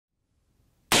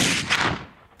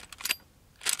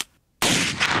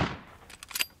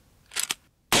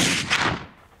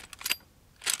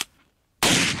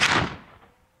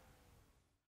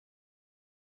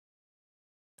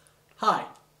Hi,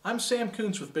 I'm Sam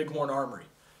Kuntz with Big Horn Armory.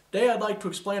 Today I'd like to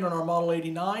explain on our Model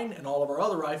 89 and all of our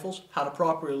other rifles how to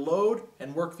properly load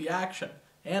and work the action,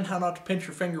 and how not to pinch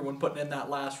your finger when putting in that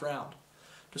last round.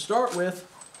 To start with,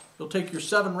 you'll take your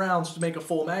 7 rounds to make a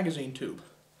full magazine tube.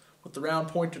 With the round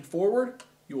pointed forward,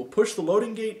 you will push the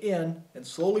loading gate in and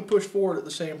slowly push forward at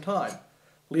the same time,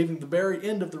 leaving the very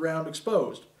end of the round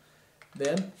exposed.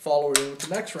 Then follow it in with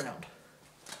the next round.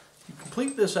 You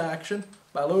complete this action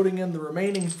by loading in the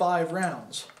remaining 5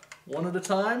 rounds, one at a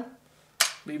time,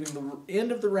 leaving the end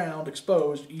of the round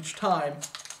exposed each time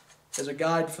as a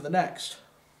guide for the next.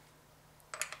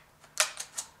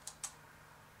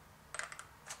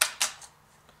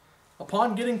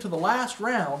 Upon getting to the last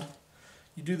round,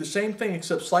 you do the same thing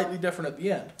except slightly different at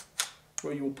the end,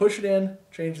 where you will push it in,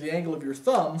 change the angle of your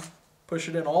thumb, push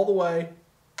it in all the way,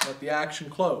 and let the action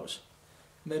close.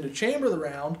 And then to chamber the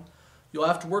round, you'll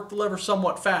have to work the lever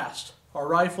somewhat fast. Our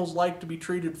rifles like to be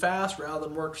treated fast rather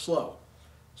than worked slow.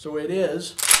 So it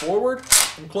is forward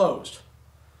and closed.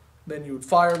 Then you would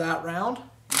fire that round,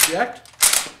 eject,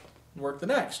 and work the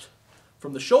next.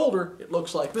 From the shoulder, it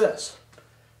looks like this.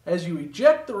 As you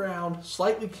eject the round,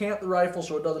 slightly cant the rifle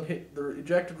so it doesn't hit, the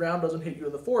ejected round doesn't hit you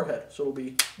in the forehead. So it'll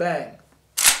be bang,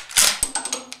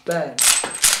 bang,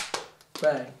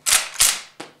 bang,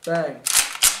 bang,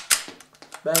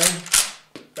 bang,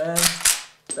 bang,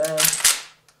 bang,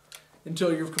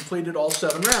 until you've completed all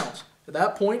 7 rounds. At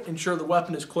that point, ensure the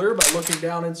weapon is clear by looking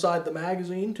down inside the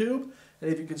magazine tube,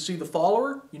 and if you can see the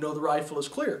follower, you know the rifle is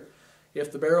clear.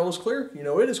 If the barrel is clear, you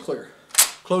know it is clear.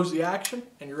 Close the action,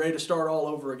 and you're ready to start all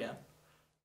over again.